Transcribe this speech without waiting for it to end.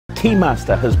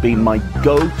Keymaster has been my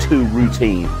go-to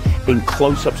routine in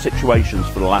close-up situations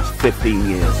for the last 15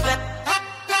 years.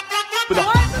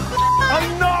 I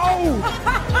know!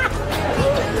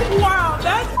 Wow,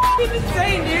 that's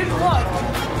insane, dude. Look.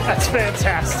 That's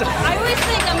fantastic. I always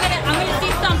think I'm gonna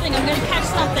see something, I'm gonna catch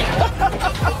something.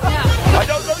 Yeah. I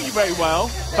don't know you very well,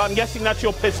 but I'm guessing that's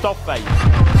your pissed off face.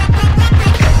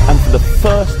 And for the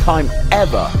first time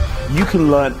ever, you can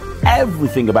learn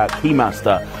everything about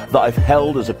Keymaster that I've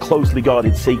held as a closely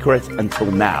guarded secret until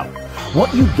now.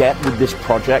 What you get with this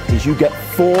project is you get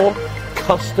 4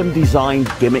 custom designed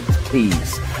gimmicked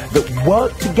keys that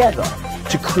work together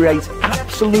to create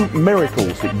absolute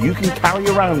miracles that you can carry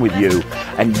around with you,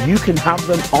 and you can have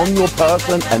them on your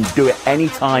person and do it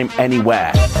anytime,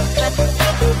 anywhere.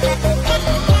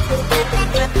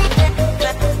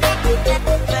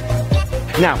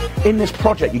 Now, in this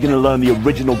project, you're going to learn the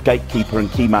original Gatekeeper and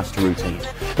Keymaster routine.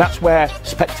 That's where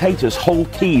spectators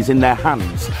hold keys in their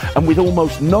hands, and with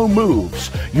almost no moves,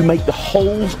 you make the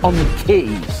holes on the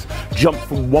keys jump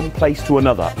from one place to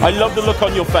another. I love the look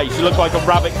on your face. You look like a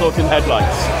rabbit caught in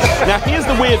headlights. Now, here's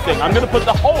the weird thing. I'm going to put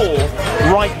the hole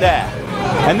right there.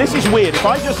 And this is weird. If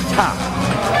I just tap,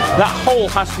 that hole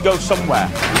has to go somewhere.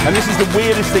 And this is the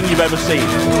weirdest thing you've ever seen.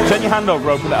 Turn your hand over,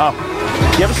 open it up.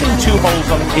 You ever seen 2 holes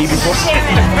on a key before?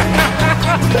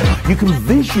 You can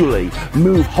visually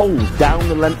move holes down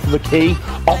the length of the key,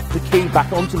 off the key,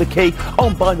 back onto the key. Oh,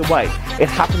 and by the way, it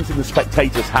happens in the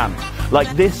spectator's hand. Like,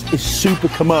 this is super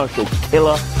commercial,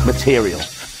 killer material.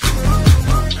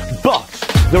 But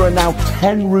there are now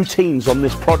 10 routines on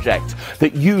this project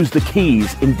that use the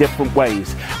keys in different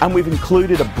ways. And we've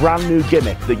included a brand new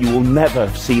gimmick that you will never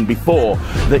have seen before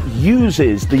that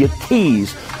uses the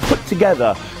keys put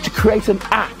together to create an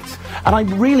act. And I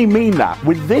really mean that.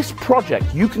 With this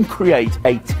project, you can create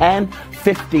a 10,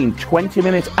 15,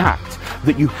 20-minute act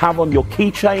that you have on your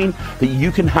keychain, that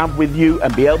you can have with you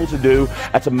and be able to do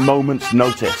at a moment's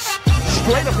notice.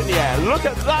 Straight up in the air, look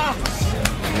at that!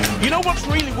 You know what's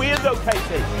really weird though,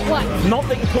 Katie? What? Not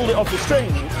that you pulled it off the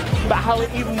string, but how it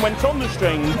even went on the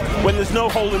string when there's no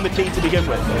hole in the key to begin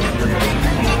with.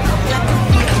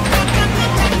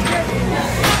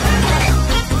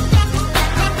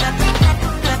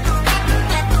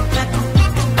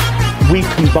 We've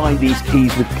combined these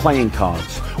keys with playing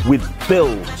cards, with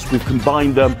builds. We've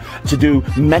combined them to do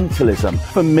mentalism.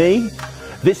 For me,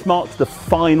 this marks the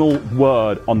final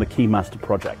word on the Keymaster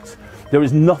project. There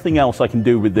is nothing else I can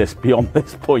do with this beyond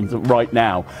this point right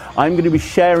now. I'm going to be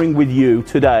sharing with you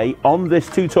today on this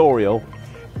tutorial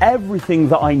everything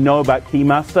that I know about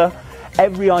Keymaster,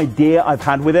 every idea I've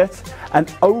had with it, and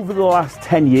over the last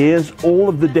 10 years, all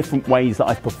of the different ways that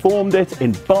I've performed it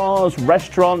in bars,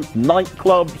 restaurants,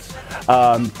 nightclubs,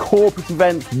 corporate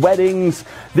events, weddings.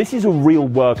 This is a real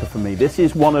worker for me. This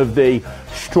is one of the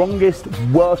strongest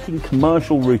working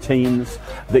commercial routines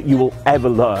that you will ever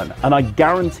learn. And I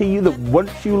guarantee you that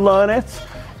once you learn it,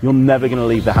 you're never going to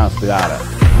leave the house without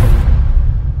it.